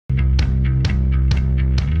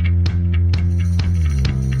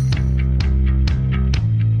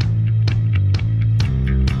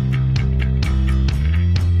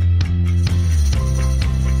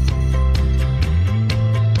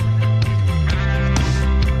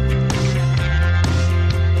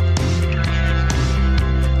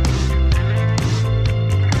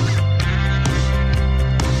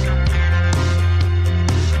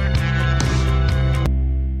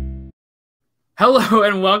Hello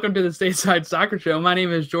and welcome to the Stateside Soccer Show. My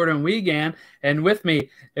name is Jordan Wiegand, and with me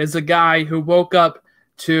is a guy who woke up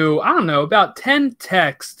to, about 10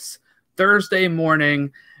 texts Thursday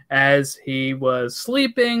morning as he was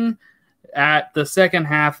sleeping at the second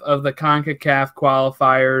half of the CONCACAF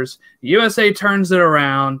qualifiers. USA turns it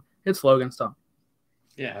around. It's Logan Stone.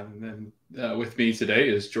 Yeah, and then with me today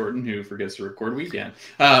is Jordan, who forgets to record weekend.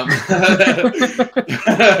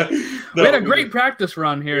 We had a great practice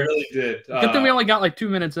run here. We really did. Good thing we only got like 2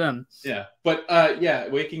 minutes in. Yeah, but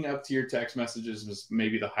waking up to your text messages was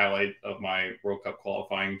maybe the highlight of my World Cup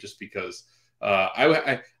qualifying, just because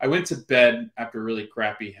I went to bed after a really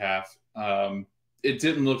crappy half. It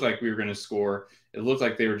didn't look like we were going to score. It looked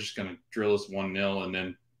like they were just going to drill us 1-0 and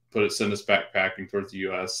then send us back packing towards the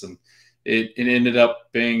U.S. And it ended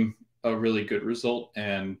up being a really good result,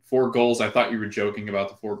 and 4 goals. I thought you were joking about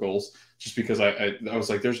the 4 goals, just because I was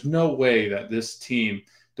like, there's no way that this team,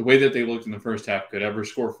 the way that they looked in the first half, could ever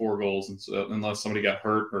score 4 goals, and so, unless somebody got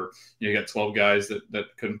hurt or you got 12 guys that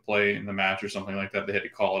couldn't play in the match or something like that. They had to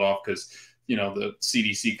call it off because the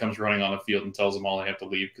CDC comes running on the field and tells them all they have to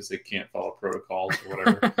leave because they can't follow protocols or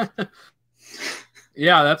whatever.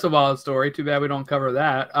 Yeah, that's a wild story. Too bad we don't cover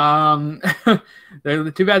that.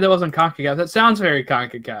 Too bad that wasn't CONCACAF. That sounds very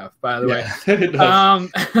CONCACAF, by the way. It does.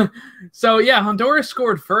 So, yeah, Honduras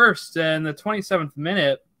scored first in the 27th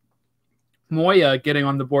minute. Moya getting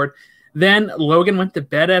on the board. Then Logan went to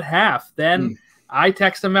bed at half. Then I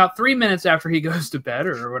text him about 3 minutes after he goes to bed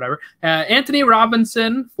or whatever. Anthony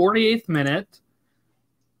Robinson, 48th minute,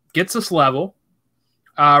 gets us level.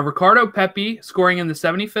 Ricardo Pepi scoring in the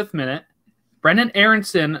 75th minute. Brendan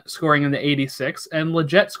Aronson scoring in the 86th, and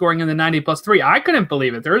Leggett scoring in the 90+3. I couldn't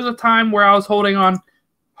believe it. There was a time where I was holding on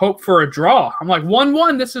hope for a draw. I'm like,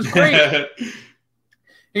 1-1, this is great. And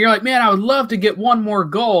you're like, man, I would love to get one more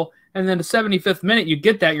goal. And then the 75th minute, you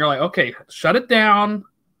get that, and you're like, okay, shut it down.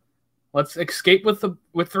 Let's escape with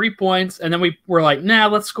 3 points. And then we're like, nah,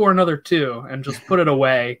 let's score another 2 and just put it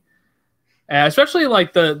away. Especially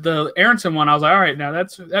like the Aronson one, I was like, all right, now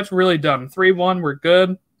that's really done. 3-1, we're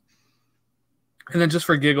good. And then just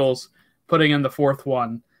for giggles, putting in the 4th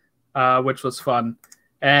one, which was fun.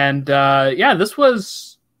 And, this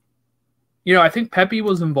was, I think Pepi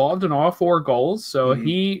was involved in all 4 goals. So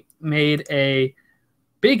he made a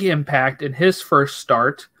big impact in his first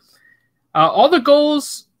start. All the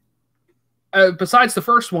goals, besides the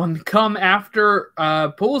first one, come after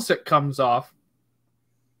Pulisic comes off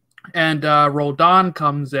and Roldan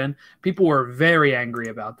comes in. People were very angry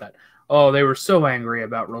about that. Oh, they were so angry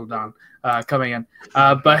about Roldan coming in.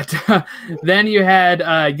 But then you had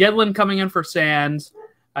Yedlin coming in for Sands.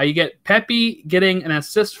 You get Pepi getting an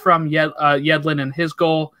assist from Yedlin in his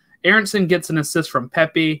goal. Aronson gets an assist from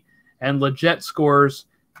Pepi. And Leggett scores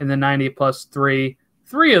in the 90+3.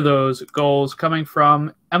 3 of those goals coming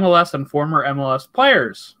from MLS and former MLS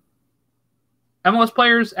players. MLS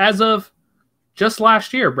players as of just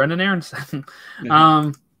last year, Brendan Aronson,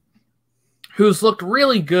 who's looked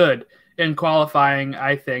really good in qualifying,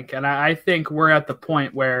 I think. And I think we're at the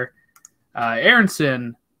point where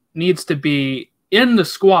Aronson needs to be in the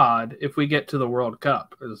squad if we get to the World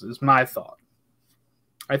Cup, is my thought.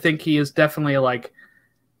 I think he is definitely like,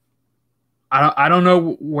 I don't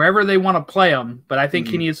know wherever they want to play him, but I think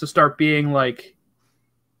he needs to start being like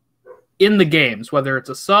in the games, whether it's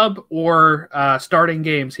a sub or starting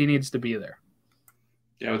games, he needs to be there.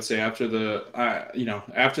 Yeah, I would say after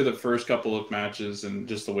the first couple of matches and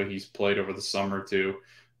just the way he's played over the summer too,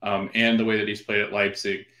 and the way that he's played at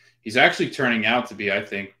Leipzig, he's actually turning out to be, I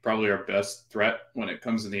think, probably our best threat when it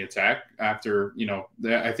comes to the attack. After,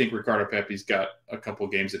 I think Ricardo Pepi's got a couple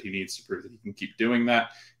of games that he needs to prove that he can keep doing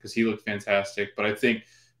that because he looked fantastic. But I think,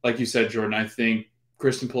 like you said, Jordan, I think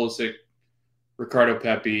Christian Pulisic, Ricardo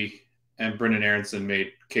Pepi, and Brendan Aronson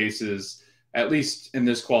made cases, at least in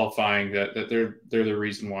this qualifying, that they're the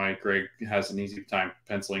reason why Greg has an easy time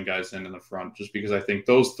penciling guys in the front, just because I think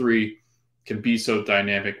those 3 can be so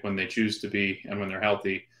dynamic when they choose to be and when they're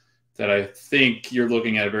healthy, that I think you're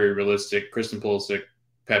looking at a very realistic Christian Pulisic,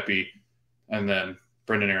 Pepi, and then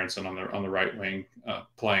Brendan Aronson on the right wing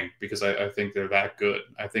playing, because I think they're that good.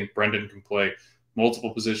 I think Brendan can play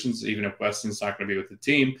multiple positions, even if Weston's not going to be with the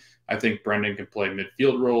team. I think Brendan can play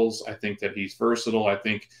midfield roles. I think that he's versatile. I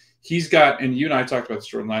think he's got, and you and I talked about this,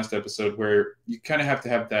 Jordan, last episode, where you kind of have to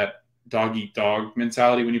have that dog-eat-dog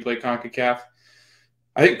mentality when you play CONCACAF.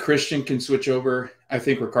 I think Christian can switch over. I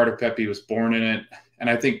think Ricardo Pepi was born in it, and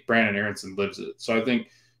I think Brandon Aronson lives it. So I think,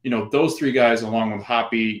 those 3 guys, along with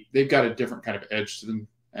Hoppy, they've got a different kind of edge to them,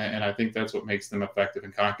 and I think that's what makes them effective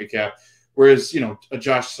in CONCACAF. Whereas, a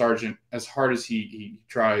Josh Sargent, as hard as he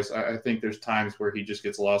tries, I think there's times where he just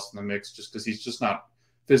gets lost in the mix just because he's just not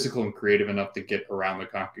physical and creative enough to get around the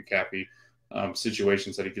CONCACAF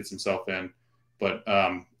situations that he gets himself in. But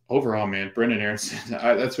overall, man, Brendan Aronson,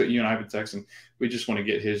 that's what you and I have been texting. We just want to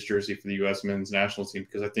get his jersey for the U.S. men's national team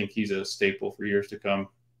because I think he's a staple for years to come.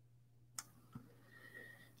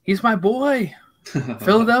 He's my boy.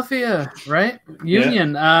 Philadelphia, right?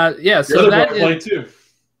 Union. Your so other that boy played too.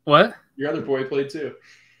 What? Your other boy played too.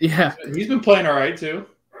 Yeah. He's been playing all right too.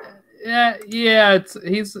 Yeah,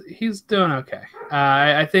 he's doing okay.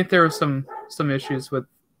 I think there were some issues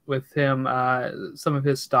with him, some of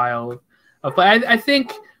his style of play. I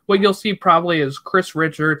think what you'll see probably is Chris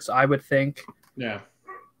Richards, I would think. Yeah.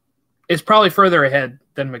 Is probably further ahead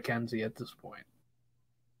than McKenzie at this point.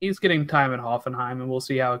 He's getting time at Hoffenheim, and we'll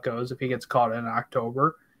see how it goes if he gets caught in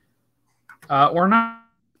October or not.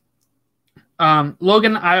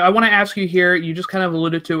 Logan, I want to ask you here, you just kind of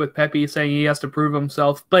alluded to it with Pepe saying he has to prove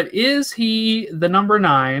himself, but is he the number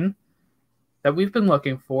 9 that we've been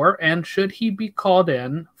looking for, and should he be called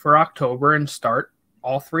in for October and start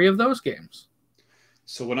all 3 of those games?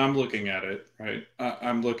 So when I'm looking at it, right,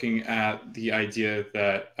 I'm looking at the idea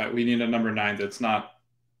that we need a number 9 that's not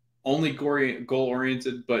only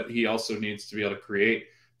goal-oriented, but he also needs to be able to create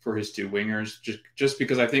for his 2 wingers, just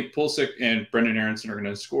because I think Pulisic and Brendan Aronson are going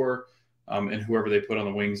to score, and whoever they put on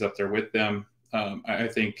the wings up there with them. I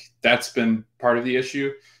think that's been part of the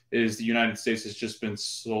issue is the United States has just been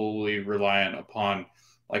solely reliant upon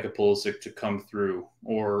like a Pulisic to come through,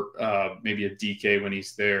 or maybe a DK when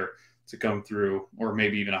he's there to come through, or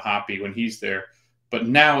maybe even a Hoppy when he's there. But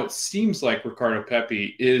now it seems like Ricardo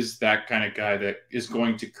Pepi is that kind of guy that is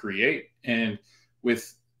going to create. And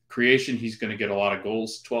with creation, he's going to get a lot of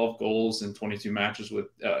goals, 12 goals in 22 matches with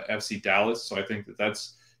FC Dallas. So I think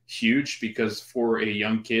that's huge because for a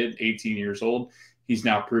young kid, 18 years old, he's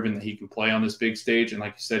now proven that he can play on this big stage. And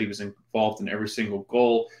like you said, he was involved in every single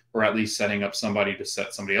goal, or at least setting up somebody to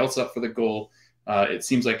set somebody else up for the goal. It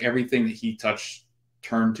seems like everything that he touched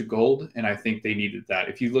turned to gold, and I think they needed that.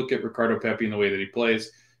 If you look at Ricardo Pepi and the way that he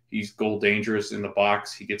plays, he's goal dangerous in the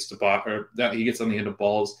box. He gets he gets on the end of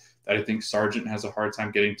balls that I think Sargent has a hard time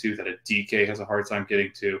getting to, that a DK has a hard time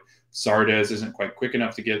getting to. Sardez isn't quite quick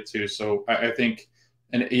enough to get to. So I think,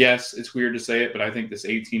 and yes, it's weird to say it, but I think this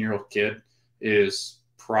 18-year-old kid is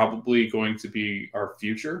probably going to be our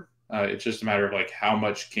future. It's just a matter of like how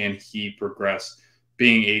much can he progress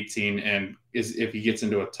being 18, and if he gets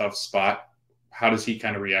into a tough spot, how does he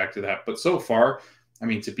kind of react to that? But so far, I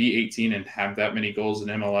mean, to be 18 and have that many goals in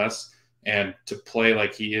MLS and to play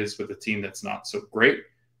like he is with a team that's not so great,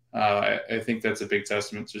 I think that's a big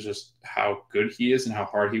testament to just how good he is and how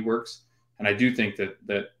hard he works. And I do think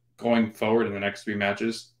that going forward in the next 3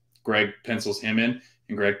 matches, Greg pencils him in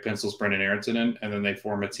and Greg pencils Brendan Aronson in, and then they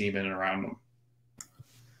form a team in and around him.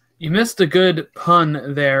 You missed a good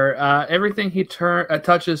pun there. Everything he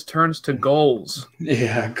touches turns to goals.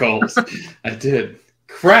 Yeah, goals. I did.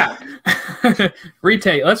 Crap.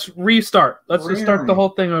 Retake. Let's restart. Let's just start the whole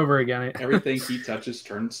thing over again. Everything he touches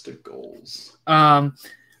turns to goals. But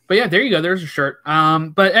yeah, there you go. There's a shirt.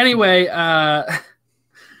 But anyway, yeah,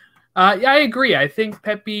 I agree. I think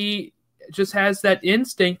Pepe just has that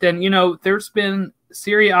instinct, and there's been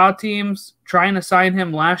Serie A teams trying to sign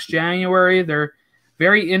him last January. They're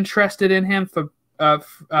very interested in him. For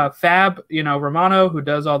Fab, Romano, who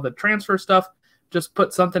does all the transfer stuff, just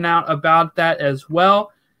put something out about that as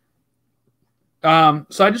well. So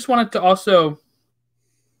I just wanted to also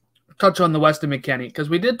touch on the Weston McKennie, because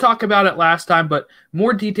we did talk about it last time, but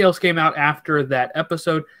more details came out after that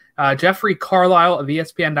episode. Jeffrey Carlisle of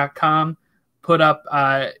ESPN.com put up,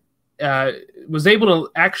 was able to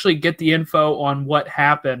actually get the info on what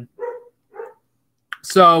happened.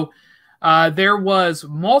 So there was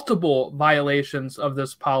multiple violations of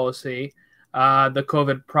this policy, the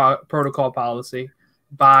COVID protocol policy,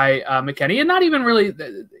 by McKennie. And not even really,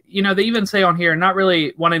 they even say on here, not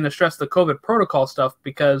really wanting to stress the COVID protocol stuff,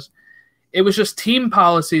 because it was just team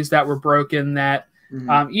policies that were broken that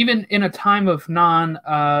even in a time of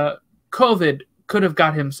non-COVID could have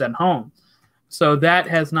got him sent home. So that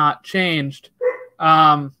has not changed.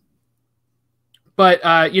 But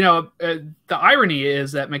the irony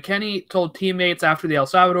is that McKennie told teammates after the El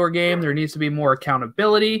Salvador game there needs to be more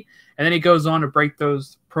accountability, and then he goes on to break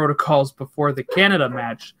those protocols before the Canada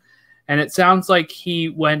match. And it sounds like he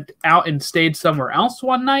went out and stayed somewhere else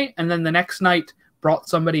one night, and then the next night brought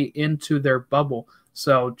somebody into their bubble.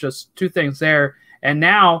 So just 2 things there. And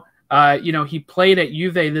now, he played at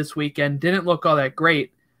Juve this weekend, didn't look all that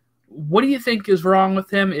great. What do you think is wrong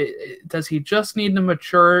with him? Does he just need to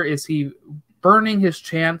mature? Is he burning his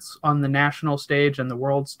chance on the national stage and the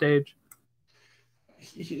world stage?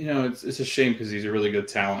 It's a shame because he's a really good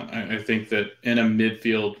talent. I think that in a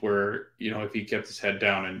midfield where, if he kept his head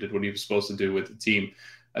down and did what he was supposed to do with the team,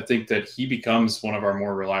 I think that he becomes one of our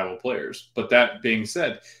more reliable players. But that being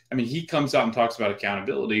said, I mean, he comes out and talks about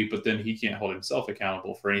accountability, but then he can't hold himself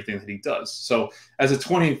accountable for anything that he does. So as a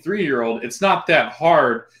 23-year-old, it's not that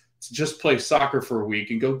hard to just play soccer for a week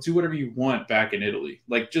and go do whatever you want back in Italy.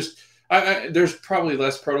 Like, there's probably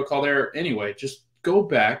less protocol there anyway. Just go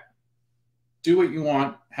back, do what you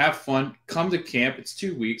want, have fun, come to camp. It's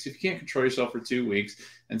 2 weeks. If you can't control yourself for 2 weeks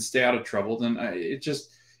and stay out of trouble, then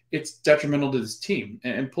it's detrimental to this team.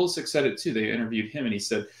 And Pulisic said it too. They interviewed him and he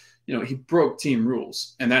said, he broke team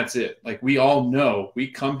rules and that's it. Like, we all know we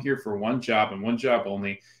come here for one job and one job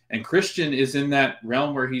only. And Christian is in that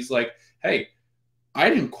realm where he's like, hey, I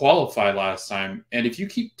didn't qualify last time. And if you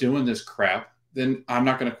keep doing this crap, then I'm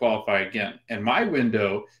not going to qualify again. And my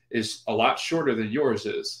window is a lot shorter than yours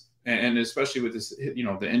is. And especially with this,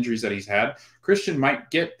 the injuries that he's had, Christian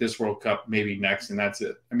might get this World Cup maybe next, and that's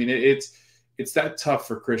it. I mean, it's that tough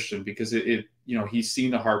for Christian because he's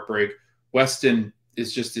seen the heartbreak. Weston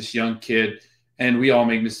is just this young kid, and we all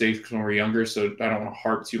make mistakes when we're younger, so I don't want to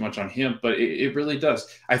harp too much on him, but it really does.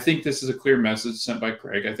 I think this is a clear message sent by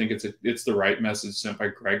Greg. I think it's the right message sent by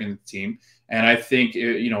Greg and the team, and I think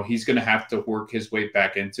he's going to have to work his way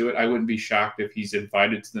back into it. I wouldn't be shocked if he's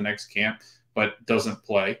invited to the next camp but doesn't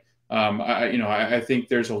play. I think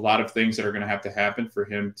there's a lot of things that are going to have to happen for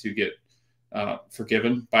him to get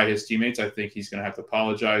forgiven by his teammates. I think he's going to have to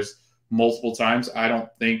apologize multiple times. I don't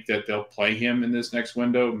think that they'll play him in this next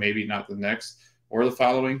window, maybe not the next or the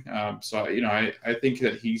following. I think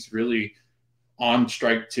that he's really on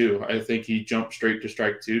strike two. I think he jumped straight to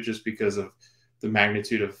strike two just because of the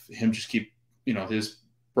magnitude of him just his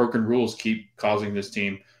broken rules keep causing this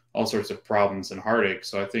team all sorts of problems and heartache.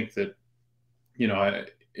 So I think that,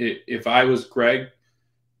 if I was Greg,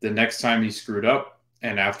 the next time he screwed up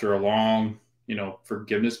and after a long,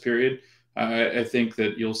 forgiveness period, I think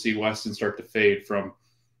that you'll see Weston start to fade from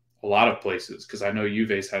a lot of places because I know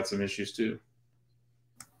Juve's had some issues too.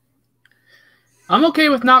 I'm okay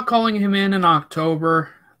with not calling him in October.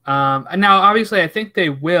 Now, obviously, I think they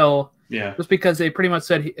will. Yeah. Just because they pretty much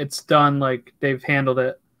said it's done, like they've handled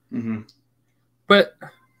it. Mm-hmm. But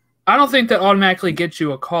I don't think that automatically gets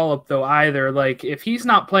you a call-up, though, either. Like, if he's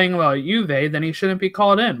not playing well at Juve, then he shouldn't be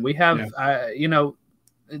called in. We have,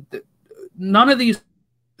 none of these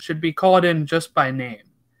should be called in just by name.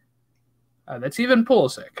 That's even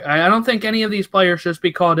Pulisic. I don't think any of these players should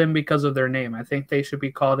be called in because of their name. I think they should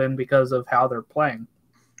be called in because of how they're playing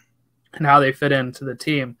and how they fit into the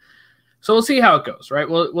team. So we'll see how it goes, right?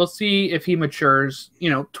 We'll see if he matures.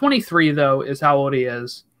 23, though, is how old he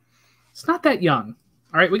is. It's not that young.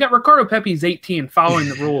 All right, we got Ricardo Pepi's 18 following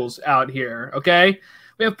the rules out here, okay?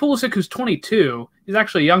 We have Pulisic who's 22. He's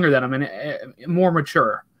actually younger than him and more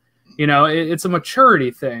mature. It's a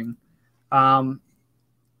maturity thing.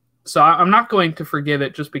 So I'm not going to forgive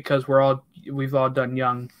it just because we've all done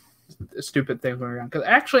young, stupid things when we were young. Because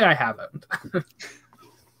actually, I haven't.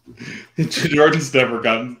 Jordan's never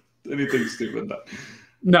gotten anything stupid.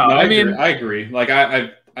 No, I mean, I agree. Like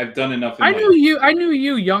I've done enough. I knew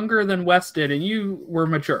you younger than Wes did, and you were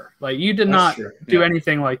mature. Like you did not do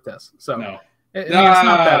anything like this. So no. It's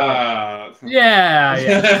not that hard.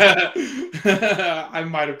 Yeah. I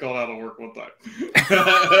might have called out of work one time.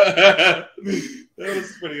 That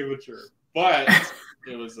was pretty immature, but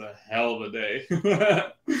it was a hell of a day.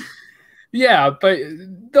 Yeah, but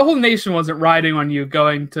the whole nation wasn't riding on you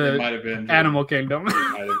going to Animal Kingdom. It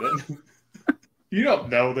might have been. You don't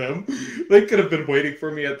know them. They could have been waiting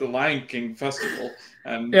for me at the Lion King festival.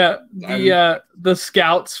 And the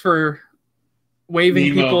scouts for waving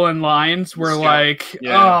Nemo. people in lines were like,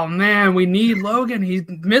 oh man, we need Logan. He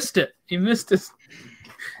missed it. He missed his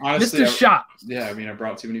shot. Yeah, I mean, I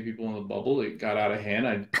brought too many people in the bubble. It got out of hand.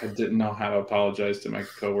 I didn't know how to apologize to my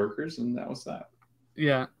coworkers, and that was that.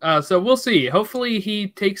 Yeah. So we'll see. Hopefully he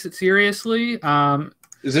takes it seriously.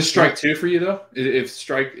 Is this strike two for you though?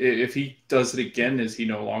 If he does it again, is he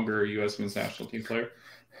no longer a U.S. men's national team player?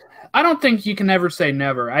 I don't think you can ever say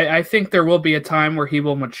never. I think there will be a time where he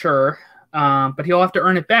will mature, but he'll have to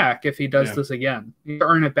earn it back if he does this again. He'll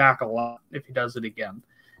earn it back a lot if he does it again.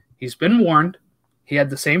 He's been warned. He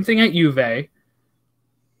had the same thing at Juve.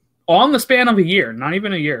 All in the span of a year, not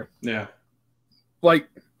even a year. Yeah. Like,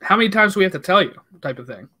 how many times do we have to tell you type of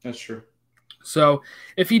thing? That's true. So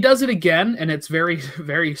if he does it again and it's very,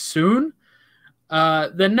 very soon,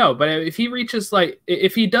 then no. But if he reaches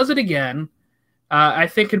if he does it again, I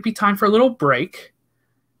think it'd be time for a little break.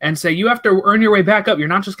 and say you have to earn your way back up. You're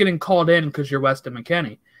not just getting called in because you're Weston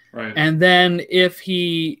McKennie. Right. And then if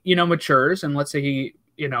he, matures, and let's say he,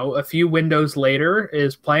 a few windows later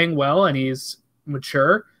is playing well and he's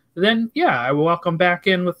mature, then yeah, I will welcome back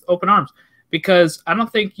in with open arms, because I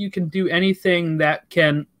don't think you can do anything that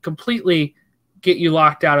can completely get you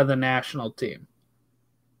locked out of the national team.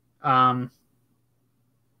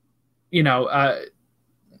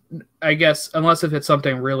 I guess unless if it's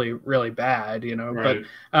something really, really bad, Right.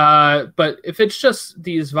 But if it's just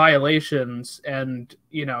these violations and,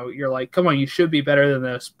 you're like, come on, you should be better than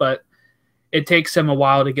this, but it takes him a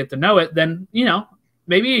while to get to know it, then,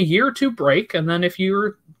 maybe a year or two break. And then if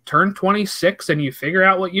you turn 26 and you figure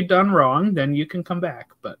out what you've done wrong, then you can come back.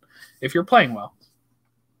 But if you're playing well,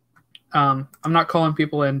 I'm not calling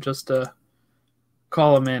people in just to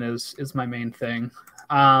call them in is my main thing.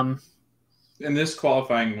 In this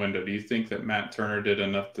qualifying window, do you think that Matt Turner did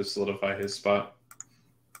enough to solidify his spot?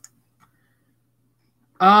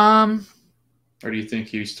 Or do you think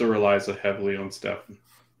he still relies heavily on Stephen?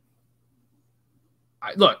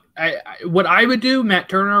 What I would do, Matt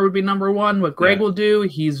Turner would be number one. What Greg will do,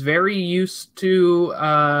 he's very used to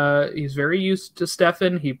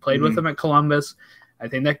Stephen. He played with him at Columbus. I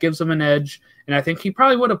think that gives him an edge. And I think he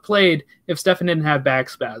probably would have played if Stephen didn't have back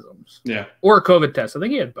spasms. Yeah. Or a COVID test. I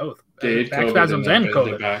think he had both. Back spasms and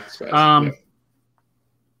COVID. Back spasms,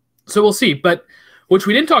 So we'll see. But which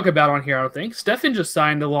we didn't talk about on here, I don't think. Stephen just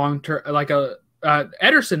signed a long-term,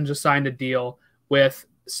 Ederson just signed a deal with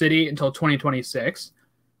City until 2026.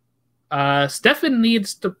 Stephen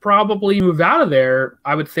needs to probably move out of there,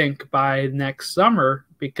 I would think, by next summer,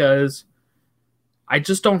 because I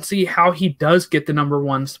just don't see how he does get the number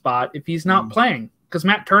one spot if he's not playing. Because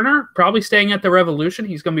Matt Turner probably staying at the Revolution.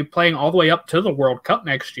 He's going to be playing all the way up to the World Cup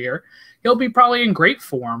next year. He'll be probably in great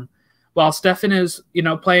form, while Stephen is,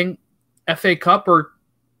 playing FA Cup or,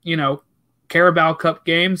 Carabao Cup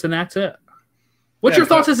games, and that's it. What's your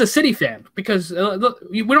thoughts as a City fan? Because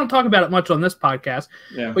we don't talk about it much on this podcast,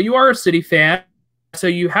 but you are a City fan, so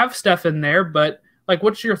you have Stephen there. But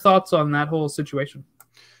what's your thoughts on that whole situation?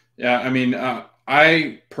 Yeah, I mean,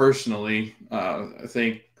 I personally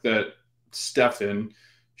think that Stephen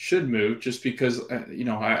should move, just because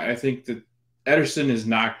I think that Ederson is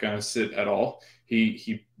not going to sit at all.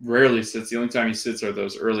 He rarely sits. The only time he sits are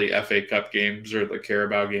those early FA Cup games or the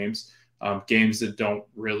Carabao games, games that don't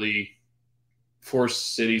really force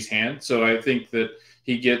City's hand. So I think that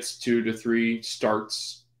he gets 2 to 3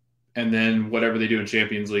 starts, and then whatever they do in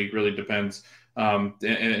Champions League really depends. And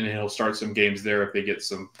he'll start some games there if they get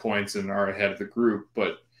some points and are ahead of the group.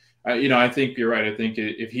 But I think you're right. I think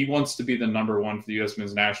if he wants to be the number one for the U.S.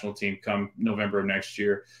 men's national team come November of next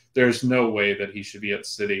year, there's no way that he should be at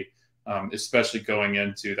City, especially going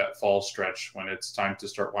into that fall stretch when it's time to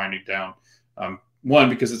start winding down. One,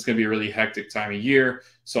 because it's going to be a really hectic time of year.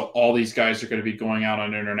 So all these guys are going to be going out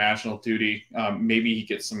on international duty. Maybe he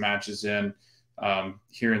gets some matches in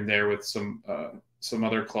here and there with some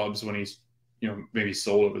other clubs when he's, maybe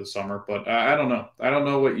sold over the summer. But I don't know. I don't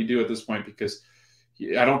know what you do at this point, because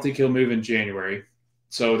I don't think he'll move in January.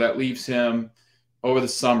 So that leaves him over the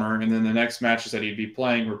summer. And then the next matches that he'd be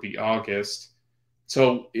playing would be August.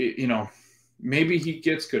 So, maybe he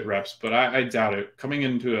gets good reps, but I doubt it. Coming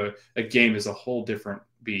into a game is a whole different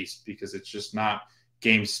beast, because it's just not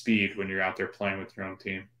game speed when you're out there playing with your own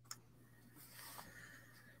team.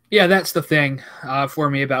 Yeah, that's the thing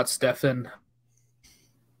for me about Stephen.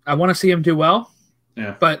 I want to see him do well,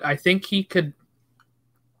 but I think he could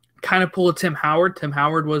kind of pull a Tim Howard. Tim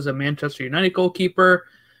Howard was a Manchester United goalkeeper,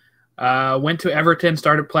 went to Everton,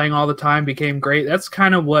 started playing all the time, became great. That's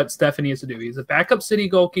kind of what Stephen needs to do. He's a backup City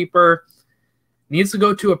goalkeeper, needs to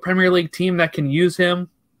go to a Premier League team that can use him,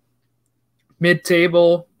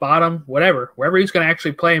 mid-table, bottom, whatever, wherever he's going to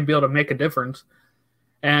actually play and be able to make a difference.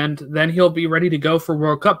 And then he'll be ready to go for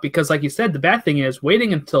World Cup, because like you said, the bad thing is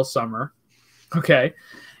waiting until summer,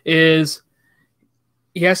 is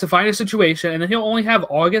he has to find a situation, and then he'll only have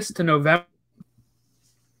August to November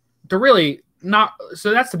to really not. So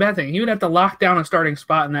that's the bad thing. He would have to lock down a starting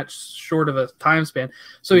spot in that short of a time span.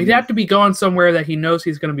 So he'd have to be going somewhere that he knows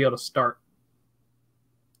he's going to be able to start.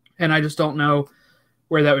 And I just don't know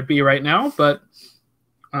where that would be right now. But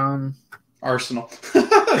Arsenal,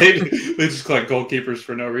 they just collect goalkeepers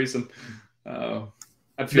for no reason.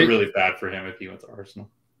 I'd feel really bad for him if he went to Arsenal.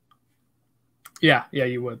 Yeah,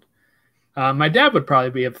 you would. My dad would probably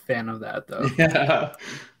be a fan of that, though. Yeah.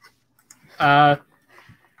 But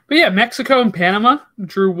yeah, Mexico and Panama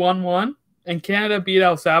drew 1-1, and Canada beat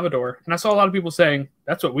El Salvador. And I saw a lot of people saying,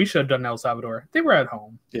 that's what we should have done in El Salvador. They were at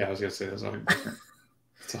home. Yeah, I was going to say that's different.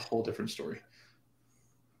 It's a whole different story.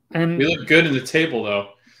 And we look good in the table, though.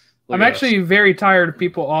 I'm actually very tired of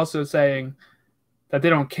people also saying that they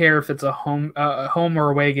don't care if it's a home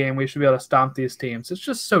or away game. We should be able to stomp these teams. It's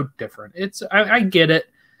just so different. I get it.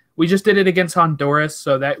 We just did it against Honduras,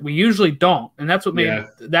 so that we usually don't, and that's what made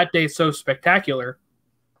that day so spectacular.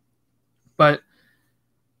 But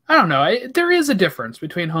I don't know. There is a difference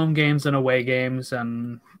between home games and away games,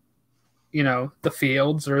 and the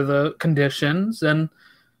fields or the conditions. And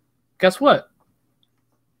guess what?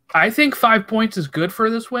 I think 5 points is good for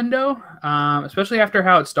this window, especially after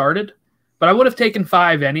how it started. But I would have taken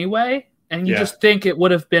 5 anyway, and you just think it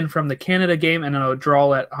would have been from the Canada game and a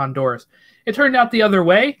draw at Honduras. It turned out the other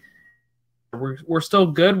way. We're still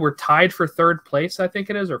good. We're tied for 3rd place, I think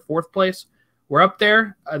it is, or 4th place. We're up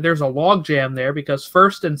there. There's a log jam there because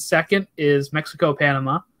 1st and 2nd is Mexico,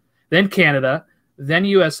 Panama, then Canada, then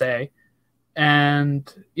USA.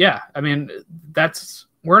 And,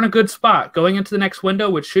 we're in a good spot. Going into the next window,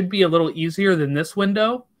 which should be a little easier than this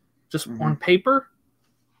window, just on paper,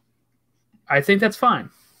 I think that's fine.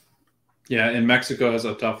 Yeah, and Mexico has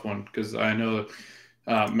a tough one because I know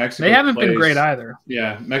Mexico. They haven't been great either.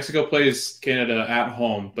 Yeah, Mexico plays Canada at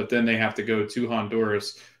home, but then they have to go to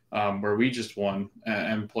Honduras, where we just won,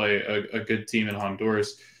 and play a good team in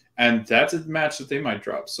Honduras, and that's a match that they might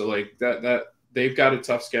drop. So like that they've got a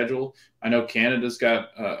tough schedule. I know Canada's got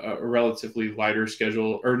a relatively lighter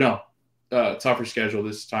schedule, tougher schedule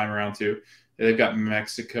this time around too. They've got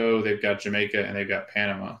Mexico, they've got Jamaica, and they've got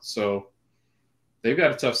Panama. So they've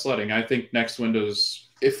got a tough sledding. I think next window's,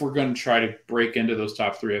 if we're going to try to break into those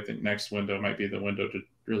top 3, I think next window might be the window to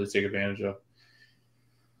really take advantage of.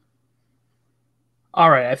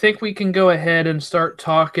 All right, I think we can go ahead and start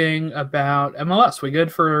talking about MLS. We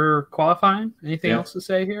good for qualifying? Anything else to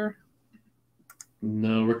say here?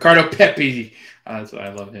 No, Ricardo Pepi. That's why I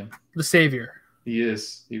love him. The Savior. He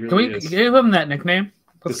is. He really is. Give him that nickname?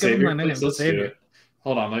 Let's give him that nickname. Let's do it.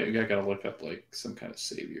 Hold on. I got to look up like some kind of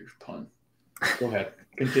Savior pun. Go ahead.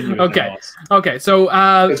 Continue. Okay. So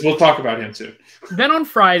we'll talk about him too. Then on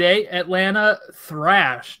Friday, Atlanta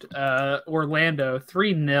thrashed Orlando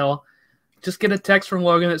 3-0. Just get a text from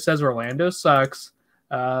Logan that says Orlando sucks.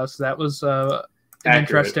 So that was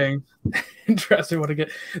interesting one to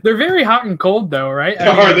get. They're very hot and cold though, right?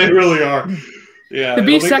 They really are. Yeah. To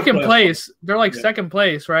be second place, they're like second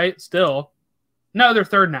place, right? Still. No, they're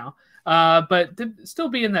 3rd now. But to still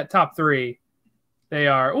be in that top 3. They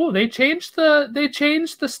are. Oh, they changed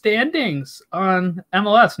the standings on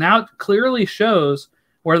MLS. Now it clearly shows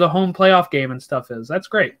where the home playoff game and stuff is. That's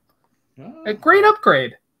great. A great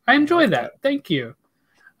upgrade. I enjoy that. Thank you.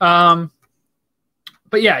 But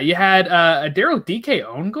yeah, you had a Daryl DK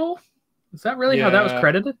own goal. Is that really how that was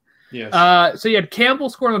credited? Yes. So you had Campbell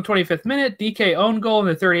scoring on the 25th minute, DK own goal in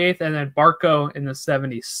the 38th, and then Barco in the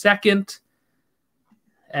 72nd.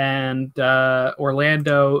 And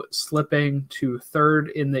Orlando slipping to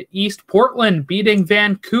 3rd in the East. Portland beating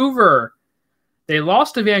Vancouver. They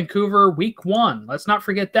lost to Vancouver week 1. Let's not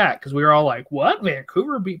forget that because we were all like, what?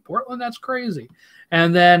 Vancouver beat Portland? That's crazy.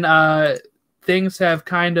 And then things have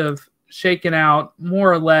kind of shaken out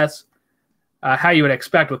more or less how you would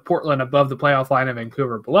expect with Portland above the playoff line and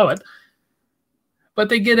Vancouver below it. But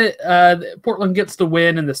they get it. Portland gets the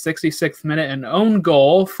win in the 66th minute, an own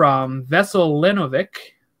goal from Veselinovic,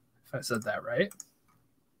 if I said that right.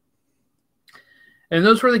 And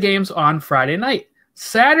those were the games on Friday night.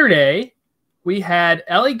 Saturday, we had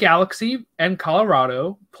LA Galaxy and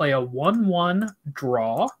Colorado play a 1-1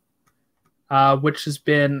 draw, which has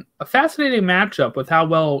been a fascinating matchup with how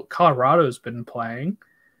well Colorado's been playing.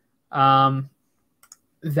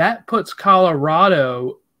 That puts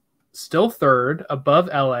Colorado still 3rd above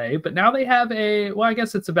LA, but now they have I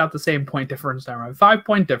guess it's about the same point difference now, right?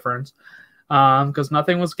 5-point difference, because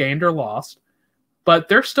nothing was gained or lost. But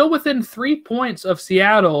they're still within 3 points of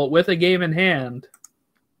Seattle with a game in hand.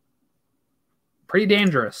 Pretty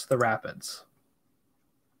dangerous, the Rapids.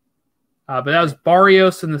 But that was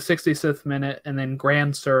Barrios in the 66th minute and then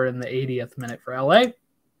Grandsir in the 80th minute for LA.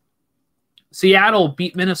 Seattle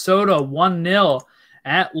beat Minnesota 1-0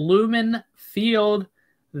 at Lumen Field.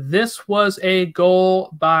 This was a goal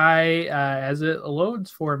by, as it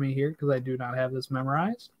loads for me here, because I do not have this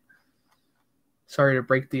memorized. Sorry to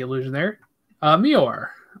break the illusion there. Mior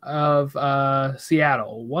of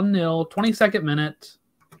Seattle, 1-0, 22nd minute.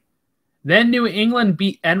 Then New England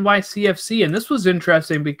beat NYCFC, and this was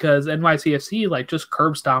interesting because NYCFC just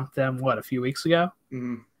curb stomped them, a few weeks ago?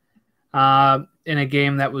 Mm-hmm. In a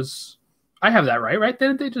game that was, I have that right?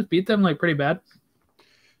 Didn't they just beat them pretty bad?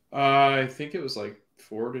 I think it was 4-2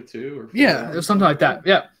 or 4-1. Yeah, it was something like that.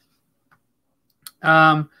 Yeah.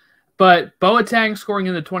 But Boateng scoring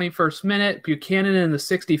in the 21st minute, Buchanan in the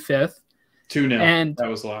 65th, 2-0. And that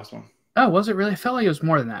was the last one. Oh, was it really? I felt like it was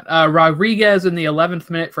more than that. Rodriguez in the 11th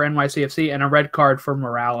minute for NYCFC and a red card for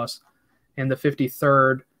Morales in the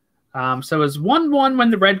 53rd. So it was 1-1 when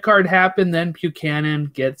the red card happened. Then Buchanan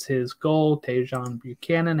gets his goal. Tejan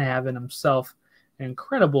Buchanan having himself an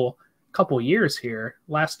incredible couple years here.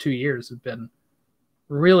 Last 2 years have been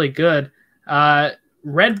really good.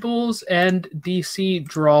 Red Bulls and DC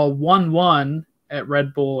draw 1-1 at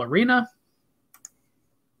Red Bull Arena.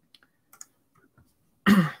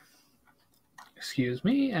 Excuse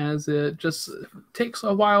me, as it just takes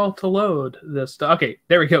a while to load this stuff. Okay,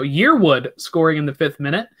 there we go. Yearwood scoring in the 5th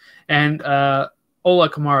minute, and Ola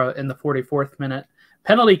Kamara in the 44th minute.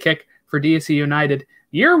 Penalty kick for DC United.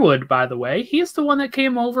 Yearwood, by the way, he's the one that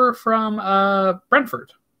came over from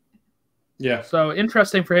Brentford. Yeah. So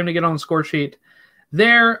interesting for him to get on the score sheet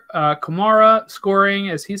there. Kamara scoring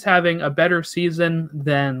as he's having a better season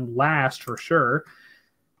than last for sure.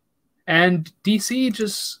 And DC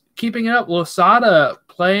just keeping it up. Losada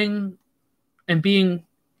playing and being...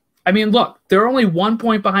 I mean, look, they're only 1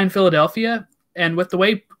 point behind Philadelphia. And with the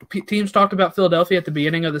way teams talked about Philadelphia at the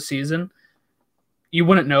beginning of the season, you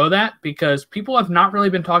wouldn't know that because people have not really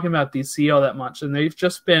been talking about DC all that much. And they've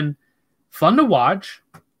just been fun to watch.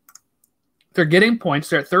 They're getting points.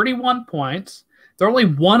 They're at 31 points. They're only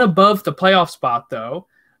one above the playoff spot, though,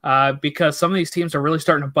 because some of these teams are really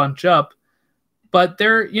starting to bunch up. But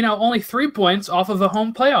they're, only 3 points off of a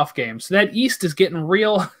home playoff game. So that East is getting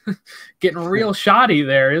real shoddy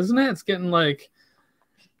there, isn't it? It's getting like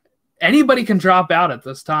anybody can drop out at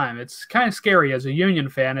this time. It's kind of scary as a Union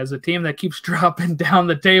fan, as a team that keeps dropping down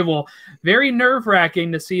the table. Very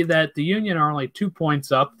nerve-wracking to see that the Union are only 2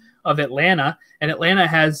 points up of Atlanta, and Atlanta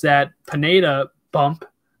has that Pineda bump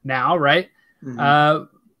now, right? Mm-hmm.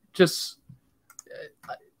 Just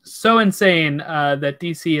so insane that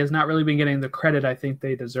DC has not really been getting the credit I think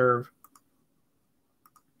they deserve.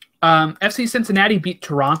 FC Cincinnati beat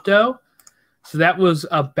Toronto, so that was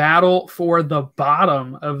a battle for the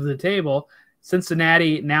bottom of the table.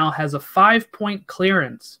 Cincinnati now has a 5-point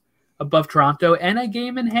clearance above Toronto and a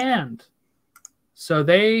game in hand. So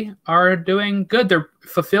they are doing good. They're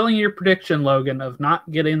fulfilling your prediction, Logan, of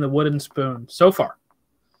not getting the wooden spoon so far.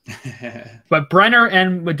 But Brenner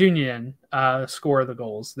and Madunian score the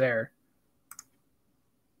goals there.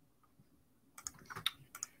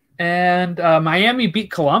 And Miami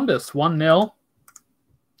beat Columbus 1-0,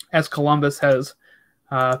 as Columbus has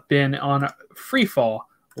been on a free fall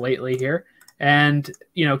lately here. And,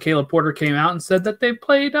 Caleb Porter came out and said that they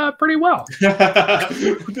played pretty well.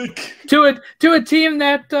 to a team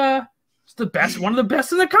that is the best, one of the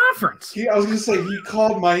best in the conference. I was going to say, he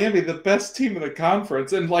called Miami the best team in the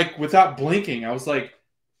conference. And, without blinking, I was like,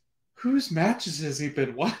 whose matches has he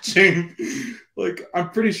been watching?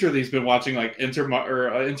 I'm pretty sure that he's been watching, Inter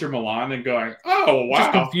Milan and going, oh, wow.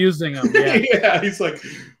 Just confusing him, yeah. Yeah, he's like,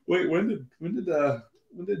 wait, when did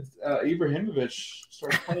Ibrahimovic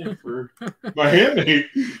start playing for Miami?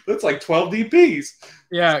 That's 12 DPs.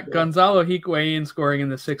 Yeah, Gonzalo Higuain scoring in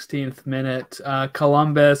the 16th minute.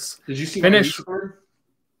 Columbus. Did you see why he scored?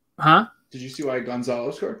 Huh? Did you see why Gonzalo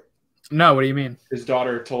scored? No, what do you mean? His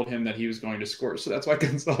daughter told him that he was going to score, so that's why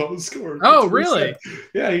Gonzalo scored. Oh, really?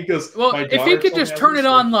 Yeah, he goes, well, if he could just turn it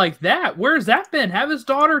on like that, where's that been? Have his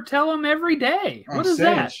daughter tell him every day. What is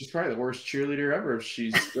that? She's probably the worst cheerleader ever. This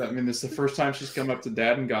is the first time she's come up to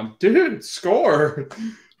dad and gone, dude, score.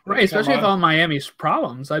 Right, especially with all Miami's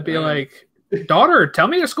problems. I'd be like, daughter, tell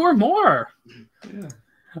me to score more.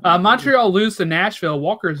 Yeah. Montreal lose to Nashville.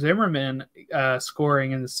 Walker Zimmerman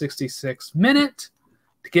scoring in the 66th minute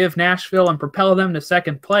to give Nashville and propel them to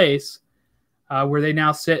second place, where they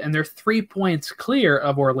now sit, and they're 3 points clear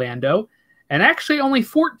of Orlando, and actually only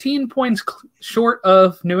 14 points short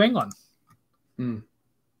of New England,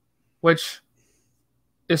 which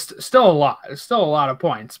is still a lot. It's still a lot of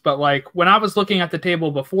points, but when I was looking at the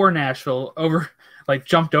table before Nashville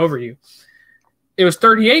jumped over you, it was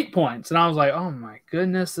 38 points, and I was like, oh my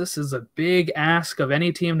goodness, this is a big ask of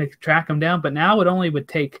any team to track them down. But now it only would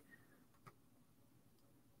take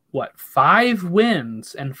 5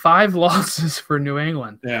 wins and 5 losses for New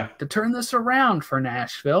England to turn this around for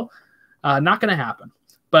Nashville. Not going to happen.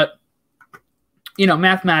 But,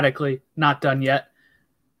 mathematically not done yet.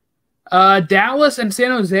 Dallas and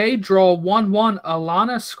San Jose draw 1-1.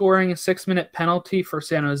 Alana scoring a 6-minute penalty for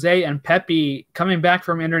San Jose, and Pepe coming back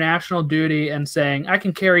from international duty and saying, I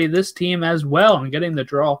can carry this team as well, and getting the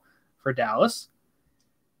draw for Dallas.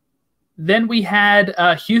 Then we had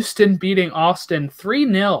Houston beating Austin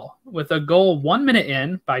 3-0 with a goal 1 minute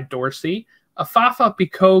in by Dorsey, a Fafa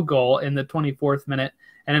Picault goal in the 24th minute,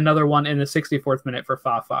 and another one in the 64th minute for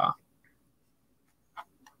Fafa.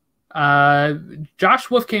 Josh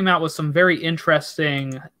Wolf came out with some very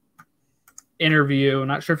interesting interview.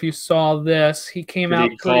 Not sure if you saw this. He came out.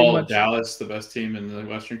 Did he call Dallas the best team in the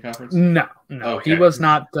Western Conference? No, okay. He was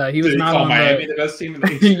not. He was did he not call on Miami the best team in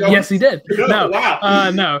the East? Yes, he did. No,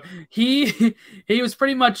 wow. No, he was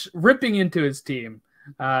pretty much ripping into his team.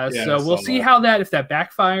 So we'll see if that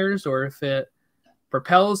backfires or if it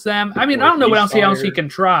propels them. I mean, I don't know what else he can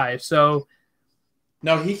try. So.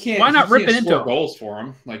 No, he can't. Why not rip it into goals for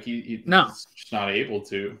him? Like he's just not able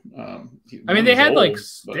to. I mean, they had like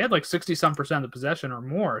 60-some% of the possession or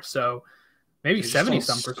more, so maybe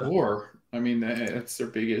 70-some%. Score. I mean, that's their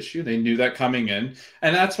big issue. They knew that coming in,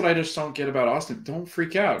 and that's what I just don't get about Austin. Don't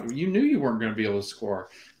freak out. You knew you weren't going to be able to score.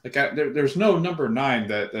 Like there's no number 9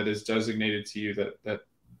 that is designated to you that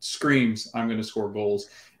screams, I'm going to score goals.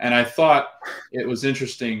 And I thought it was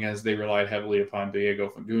interesting as they relied heavily upon Diego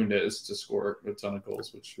Fagundes to score a ton of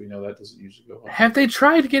goals, which we know that doesn't usually go well. Have they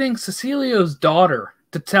tried getting Cecilio's daughter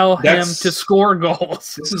to tell him to score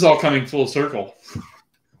goals? This is all coming full circle.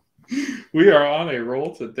 We are on a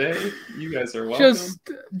roll today. You guys are welcome.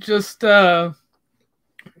 Just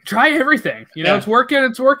try everything. It's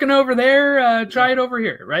working over there. Try it over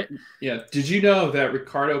here, right? Yeah. Did you know that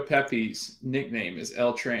Ricardo Pepe's nickname is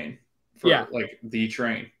El Train? Like the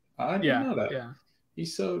train. I didn't know that. Yeah.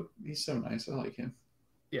 He's so nice. I like him.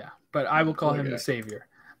 Yeah, but I will call him the savior.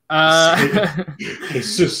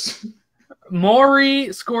 It's just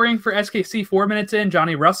Maury scoring for SKC 4 minutes in.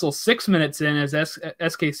 Johnny Russell 6 minutes in as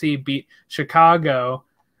SKC beat Chicago.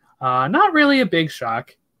 Not really a big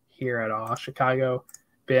shock here at all. Chicago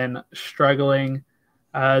been struggling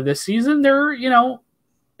this season. They're,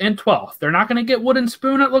 in 12th. They're not going to get wooden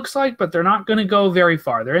spoon, it looks like, but they're not going to go very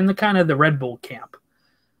far. They're in the kind of the Red Bull camp.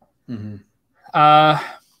 Mm-hmm.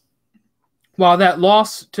 While that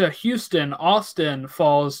loss to Houston, Austin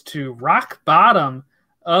falls to rock bottom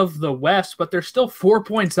of the West, but they're still 4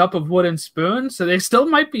 points up of wooden spoon, so they still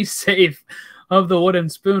might be safe of the wooden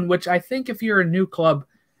spoon, which I think if you're a new club,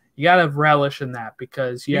 you got to relish in that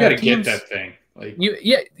because you got to get that thing. Like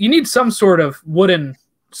you need some sort of wooden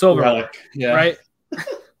silver relic, right?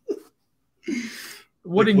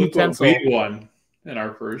 Wooden utensil. We won in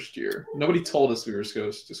our first year. Nobody told us we were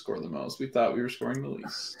supposed to score the most. We thought we were scoring the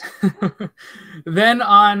least. Then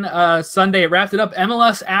on Sunday, it wrapped it up.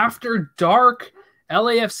 MLS After Dark,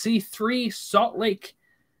 LAFC 3, Salt Lake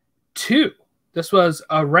 2. This was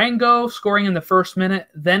Arango scoring in the first minute,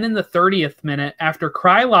 then in the 30th minute after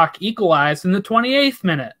Krylock equalized in the 28th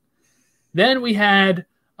minute. Then we had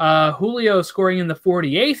Julio scoring in the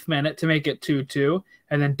 48th minute to make it 2-2,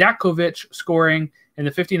 and then Dakovic scoring in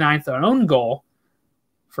the 59th on own goal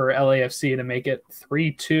for LAFC to make it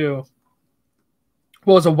 3-2.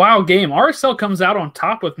 Well, it was a wild game. RSL comes out on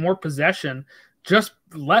top with more possession, just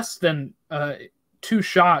less than 2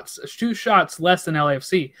 shots less than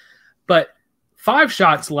LAFC, but 5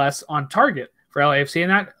 shots less on target for LAFC, and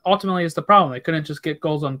that ultimately is the problem. They couldn't just get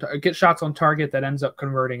shots on target that ends up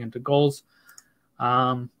converting into goals.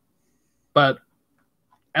 But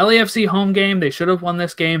LAFC home game, they should have won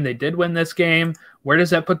this game. They did win this game. Where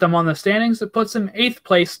does that put them on the standings? It puts them 8th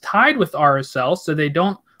place, tied with RSL, so they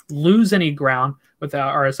don't lose any ground with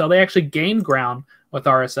RSL. They actually gain ground with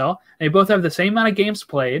RSL. They both have the same amount of games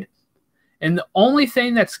played. And the only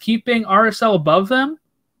thing that's keeping RSL above them,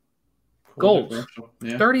 goals.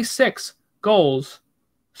 Yeah. 36 goals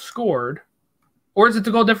scored. Or is it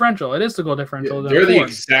the goal differential? It is the goal differential. Yeah, they're the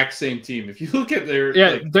exact same team. If you look at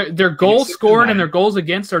their goals scored and their goals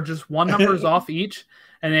against are just one numbers off each,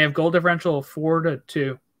 and they have goal differential of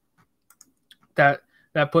 4-2. That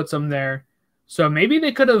puts them there. So maybe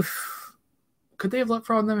they could they have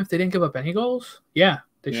leapfrogged them if they didn't give up any goals? Yeah,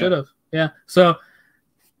 they should have. Yeah. So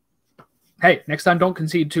hey, next time don't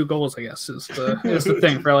concede 2 goals, I guess, is the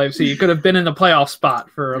thing for LAFC. You could have been in the playoff spot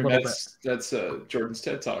for a little bit. That's Jordan's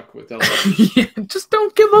TED Talk with LAFC. Yeah, just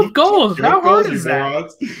don't give up goals. How hard is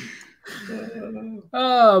that?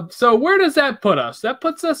 So where does that put us? That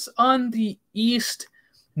puts us on the East.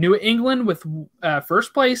 New England with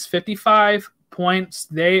first place, 55 points.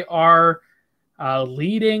 They are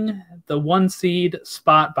leading the 1 seed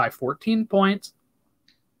spot by 14 points.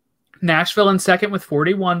 Nashville in second with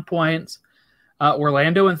 41 points.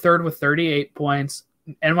 Orlando in third with 38 points.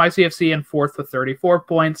 NYCFC in fourth with 34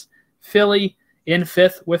 points. Philly in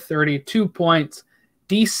fifth with 32 points.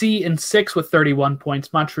 DC in sixth with 31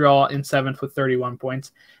 points. Montreal in seventh with 31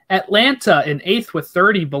 points. Atlanta in eighth with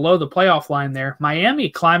 30 below the playoff line there. Miami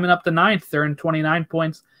climbing up to ninth. They're in 29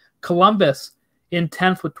 points. Columbus in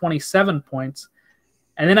 10th with 27 points.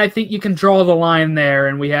 And then I think you can draw the line there,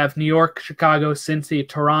 and we have New York, Chicago, Cincy,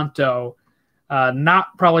 Toronto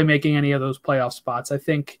not probably making any of those playoff spots. I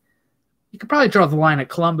think You could probably draw the line at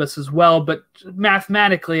Columbus as well, but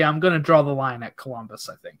mathematically, I'm going to draw the line at Columbus,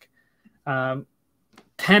 I think.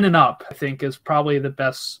 10 and up, I think, is probably the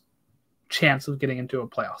best chance of getting into a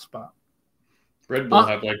playoff spot. Red Bull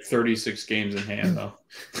have like 36 games in hand, though.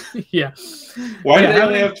 Yeah. Why do they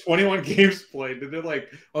only have 21 games played? Did they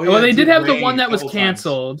like? Oh, yeah, well, they did have the one that was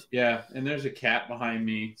canceled. Times. Yeah, and there's a cat behind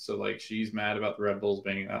me, so like she's mad about the Red Bulls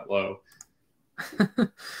being that low.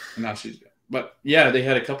 Now she's. But yeah, they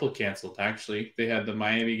had a couple canceled. Actually, they had the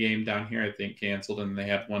Miami game down here, I think, canceled, and they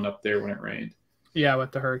had one up there when it rained. Yeah,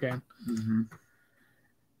 with the hurricane. Mm-hmm.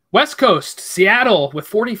 West Coast, Seattle with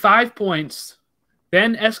 45 points.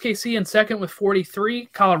 Then SKC in second with 43.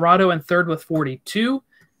 Colorado in third with 42.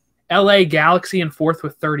 LA Galaxy in fourth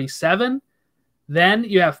with 37. Then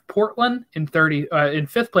you have Portland in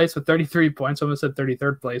fifth place with 33 points. Almost said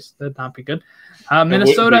 33rd place. That'd not be good.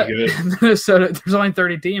 Minnesota, Minnesota. There's only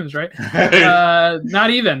 30 teams, right? Not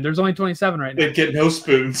even. There's only 27 right now. They get no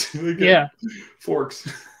spoons. They get forks.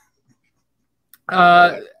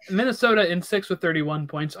 Minnesota in sixth with 31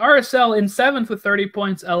 points. RSL in seventh with 30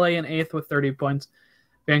 points. LA in eighth with 30 points.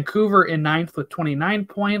 Vancouver in ninth with 29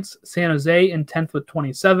 points. San Jose in 10th with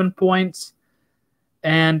 27 points.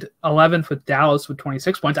 And 11th with Dallas with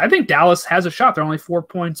 26 points. I think Dallas has a shot. They're only 4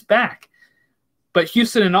 points back. But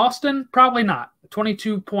Houston and Austin, probably not.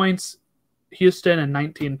 22 points, Houston, and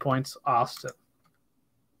 19 points, Austin.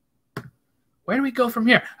 Where do we go from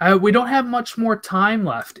here? We don't have much more time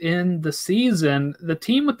left in the season. The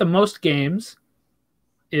team with the most games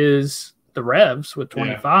is the Revs with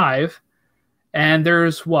 25. Yeah. And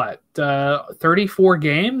there's 34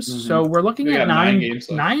 games. Mm-hmm. So we're looking at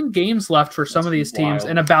nine games left for some of these teams,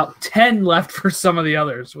 and about 10 left for some of the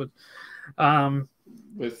others. With the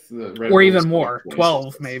Red Bulls, even more,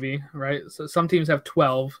 12 maybe, right? So some teams have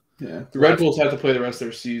 12. Yeah, the Red Bulls have to play the rest of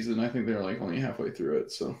their season. I think they're like only halfway through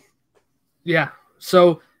it. So yeah,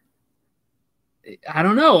 so I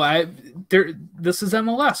don't know. This is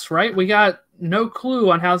MLS, right? We got no clue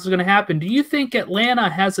on how this is going to happen. Do you think Atlanta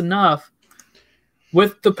has enough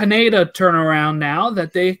with the Pineda turnaround now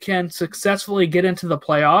that they can successfully get into the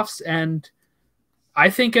playoffs? And I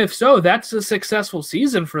think if so, that's a successful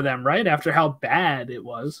season for them, right? After how bad it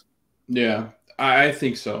was. Yeah, I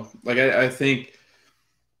think so. Like, I think,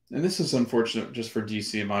 and this is unfortunate just for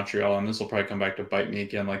DC and Montreal, and this will probably come back to bite me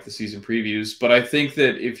again like the season previews. But I think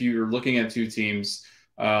that if you're looking at two teams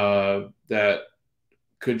that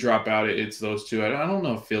could drop out, it's those two. I don't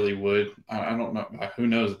know if Philly would. I don't know. Who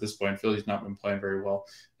knows at this point? Philly's not been playing very well.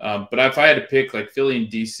 But if I had to pick like Philly and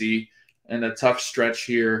DC and a tough stretch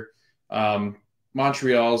here,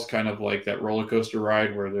 Montreal's kind of like that roller coaster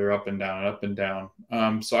ride where they're up and down, up and down.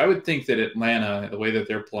 So I would think that Atlanta, the way that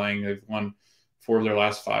they're playing, they've won 4 of their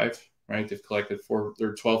last 5, right? They've collected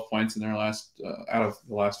 12 points in their last out of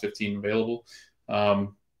the last 15 available.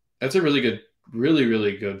 That's a really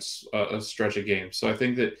good stretch of games. So I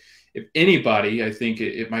think that if anybody, I think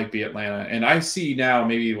it might be Atlanta. And I see now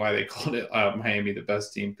maybe why they called it Miami the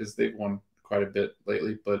best team, because they've won quite a bit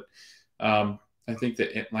lately. But I think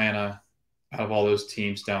that Atlanta, out of all those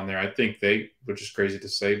teams down there, I think they, which is crazy to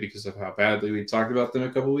say because of how badly we talked about them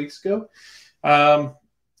a couple weeks ago,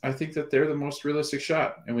 I think that they're the most realistic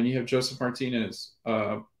shot. And when you have Joseph Martinez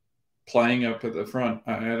playing up at the front,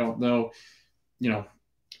 I don't know,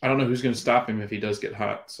 I don't know who's going to stop him if he does get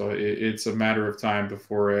hot. So it's a matter of time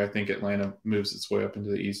before I think Atlanta moves its way up into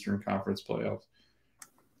the Eastern Conference playoffs.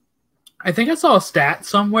 I think I saw a stat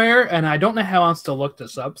somewhere, and I don't know how else to look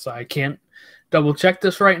this up, so I can't double check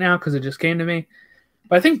this right now because it just came to me.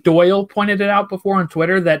 But I think Doyle pointed it out before on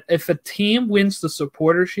Twitter that if a team wins the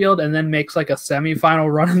Supporter Shield and then makes like a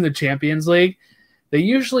semifinal run in the Champions League, they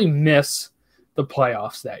usually miss the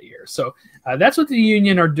playoffs that year. So that's what the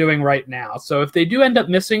Union are doing right now. So if they do end up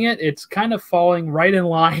missing it, it's kind of falling right in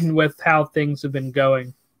line with how things have been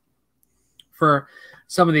going for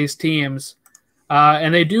some of these teams.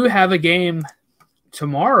 And they do have a game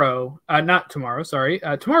tomorrow. Tomorrow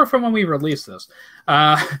from when we release this.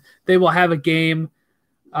 They will have a game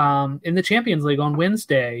in the Champions League on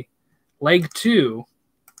Wednesday, leg 2.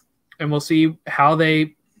 And we'll see how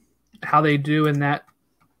they do in that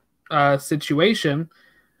situation.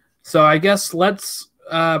 So I guess let's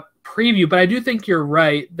preview, but I do think you're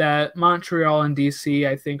right that Montreal and DC,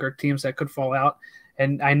 I think, are teams that could fall out.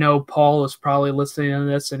 And I know Paul is probably listening to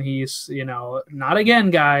this and he's, not again,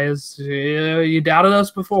 guys, you doubted us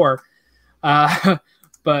before.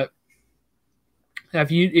 But if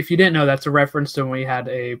you didn't know, that's a reference to when we had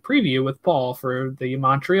a preview with Paul for the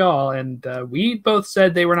Montreal, and we both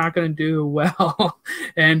said they were not going to do well.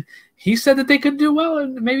 And he said that they could do well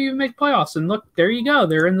and maybe even make playoffs. And look, there you go.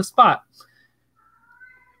 They're in the spot.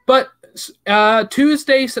 But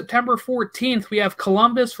Tuesday, September 14th, we have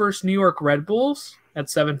Columbus versus New York Red Bulls at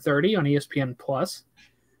 7:30 on ESPN Plus.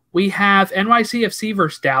 We have NYCFC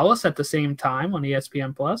versus Dallas at the same time on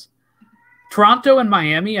ESPN Plus. Toronto and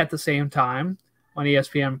Miami at the same time on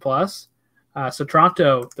ESPN Plus. So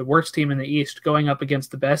Toronto, the worst team in the East, going up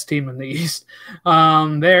against the best team in the East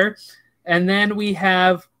there. And then we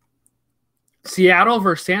have Seattle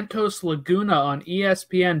versus Santos Laguna on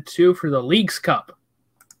ESPN2 for the Leagues Cup.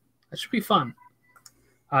 That should be fun.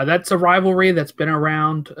 That's a rivalry that's been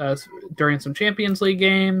around during some Champions League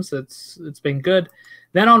games. It's been good.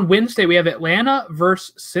 Then on Wednesday, we have Atlanta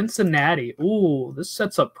versus Cincinnati. Ooh, this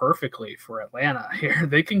sets up perfectly for Atlanta here.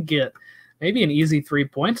 They can get maybe an easy 3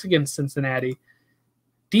 points against Cincinnati.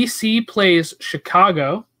 DC plays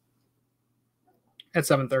Chicago at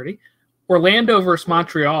 7:30. Orlando versus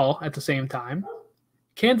Montreal at the same time.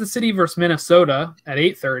 Kansas City versus Minnesota at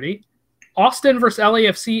 8:30. Austin versus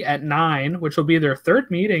LAFC at 9, which will be their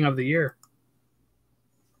third meeting of the year.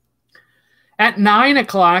 At 9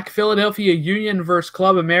 o'clock, Philadelphia Union versus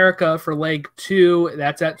Club America for Leg 2.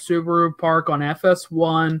 That's at Subaru Park on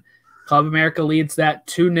FS1. Club America leads that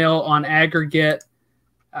 2-0 on aggregate.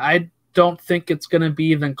 I don't think it's going to be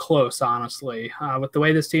even close, honestly. With the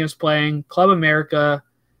way this team is playing, Club America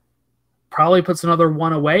probably puts another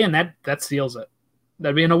one away, and that seals it.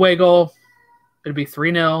 That'd be an away goal. It'd be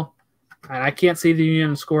 3-0. And I can't see the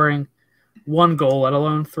Union scoring one goal, let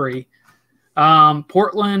alone 3.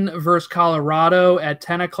 Portland versus Colorado at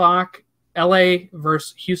 10 o'clock. LA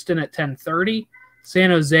versus Houston at 10:30.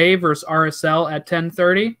 San Jose versus RSL at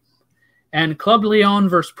 10:30. And Club Leon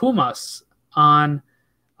versus Pumas on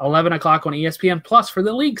 11 o'clock on ESPN Plus for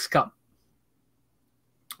the Leagues Cup.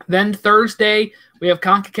 Then Thursday, we have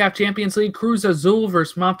CONCACAF Champions League Cruz Azul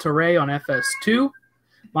versus Monterrey on FS2.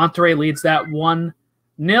 Monterrey leads that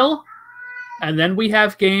 1-0. And then we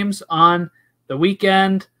have games on the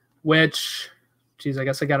weekend, which, geez, I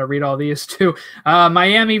guess I got to read all these too.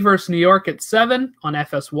 Miami versus New York at 7 on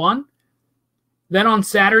FS1. Then on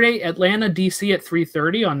Saturday, Atlanta, DC at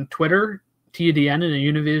 3:30 on Twitter, TDN, and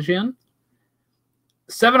Univision.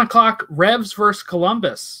 7 o'clock, Revs versus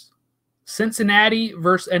Columbus. Cincinnati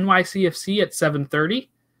versus NYCFC at 7:30.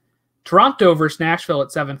 Toronto versus Nashville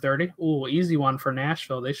at 7:30. Ooh, easy one for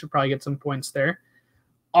Nashville. They should probably get some points there.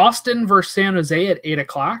 Austin versus San Jose at 8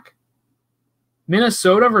 o'clock.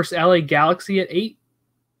 Minnesota versus LA Galaxy at 8.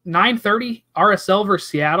 9:30, RSL versus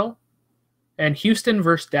Seattle. And Houston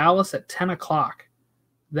versus Dallas at 10 o'clock.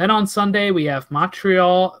 Then on Sunday, we have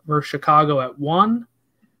Montreal versus Chicago at 1.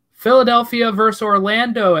 Philadelphia versus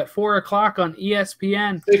Orlando at 4 o'clock on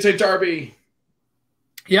ESPN. Stateside Derby.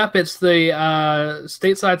 Yep, it's the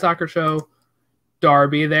Stateside Soccer Show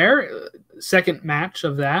Derby there. Second match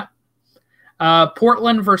of that.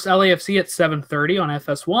 Portland versus LAFC at 7:30 on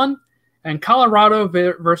FS1. And Colorado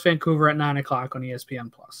versus Vancouver at 9 o'clock on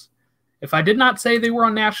ESPN Plus. If I did not say they were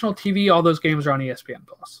on national TV, all those games are on ESPN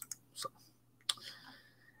Plus. So,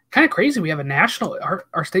 kind of crazy. We have a national. Our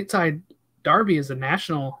Stateside Derby is a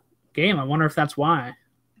national game. I wonder if that's why.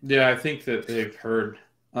 Yeah, I think that they've heard.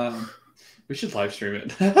 We should live stream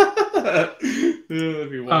it. That'd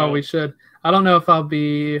be wild. Oh, we should. I don't know if I'll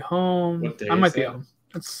be home. What day I might is be that? home.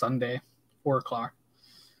 It's Sunday, 4 o'clock.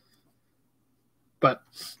 But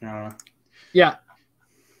yeah,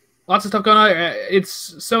 lots of stuff going on. It's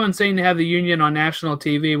so insane to have the Union on national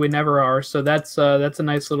TV. We never are, so that's a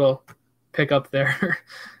nice little pickup there.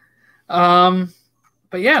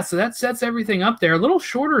 But yeah, so that sets everything up there. A little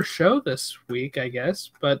shorter show this week, I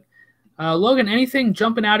guess. But Logan, anything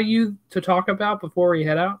jumping out at you to talk about before we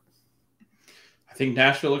head out? I think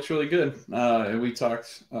Nashville looks really good. We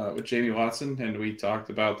talked with Jamie Watson, and we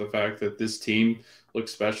talked about the fact that this team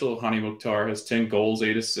looks special. Hani Mukhtar has 10 goals,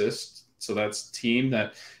 8 assists. So that's a team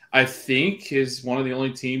that I think is one of the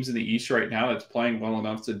only teams in the East right now that's playing well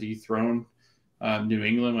enough to dethrone New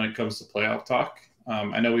England when it comes to playoff talk.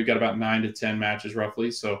 I know we've got about 9 to 10 matches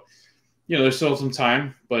roughly. So, there's still some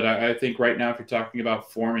time. But I think right now, if you're talking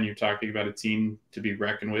about form and you're talking about a team to be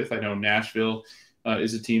reckoned with, I know Nashville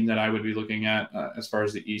is a team that I would be looking at as far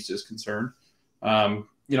as the East is concerned. I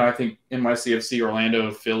think NYCFC, Orlando,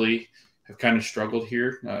 and Philly have kind of struggled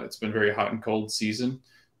here. It's been a very hot and cold season.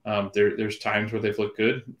 There's times where they've looked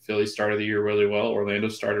good. Philly started the year really well. Orlando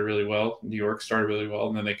started really well. New York started really well.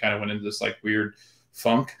 And then they kind of went into this weird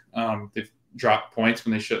funk. They've dropped points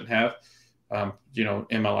when they shouldn't have.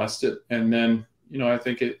 MLS'd it. And then, I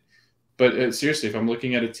think it – but seriously, if I'm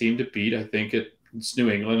looking at a team to beat, I think it's New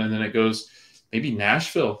England. And then it goes maybe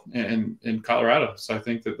Nashville and Colorado. So I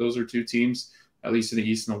think that those are two teams, at least in the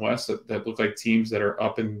East and the West, that look like teams that are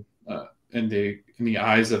up in the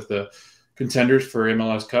eyes of the contenders for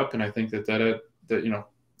MLS Cup, and I think that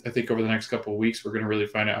I think over the next couple of weeks we're going to really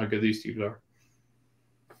find out how good these teams are.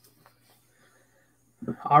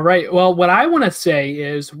 All right. Well, what I want to say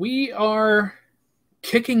is we are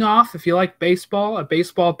kicking off, if you like baseball, a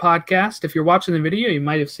baseball podcast. If you're watching the video, you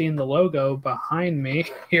might have seen the logo behind me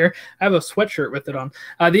here. I have a sweatshirt with it on.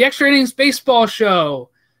 The Extra Innings Baseball Show.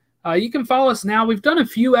 You can follow us now. We've done a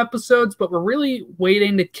few episodes, but we're really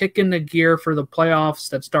waiting to kick into gear for the playoffs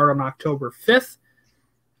that start on October 5th.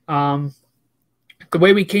 The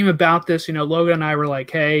way we came about this, Logan and I were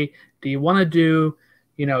like, hey, do you want to do,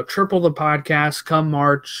 triple the podcast come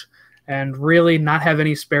March and really not have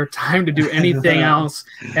any spare time to do anything else?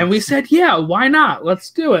 And we said, yeah, why not?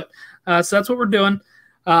 Let's do it. So that's what we're doing.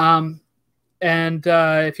 And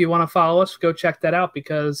if you want to follow us, go check that out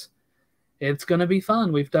because it's going to be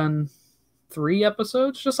fun. We've done 3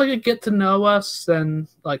 episodes, just like a get to know us and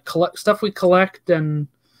like collect stuff we collect. And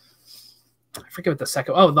I forget what the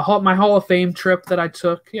second. Oh, my Hall of Fame trip that I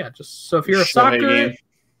took. Yeah, just so if you're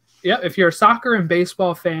if you're a soccer and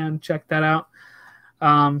baseball fan, check that out.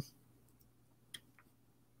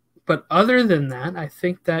 But other than that, I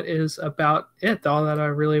think that is about it. All that I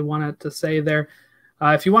really wanted to say there.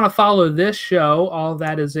 If you want to follow this show, all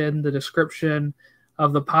that is in the description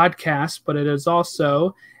of the podcast, but it is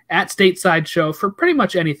also at Stateside Show for pretty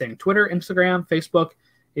much anything. Twitter, Instagram, Facebook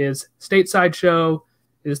is Stateside Show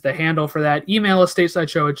is the handle for that. Email us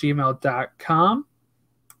statesideshow@gmail.com.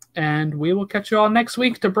 And we will catch you all next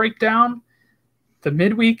week to break down the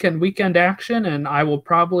midweek and weekend action. And I will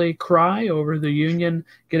probably cry over the Union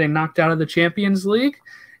getting knocked out of the Champions League.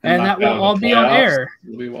 And that will all be on air.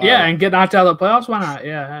 Yeah, and get knocked out of the playoffs. Why not?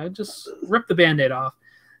 Yeah, just rip the Band-Aid off.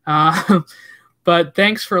 But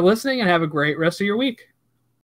thanks for listening and have a great rest of your week.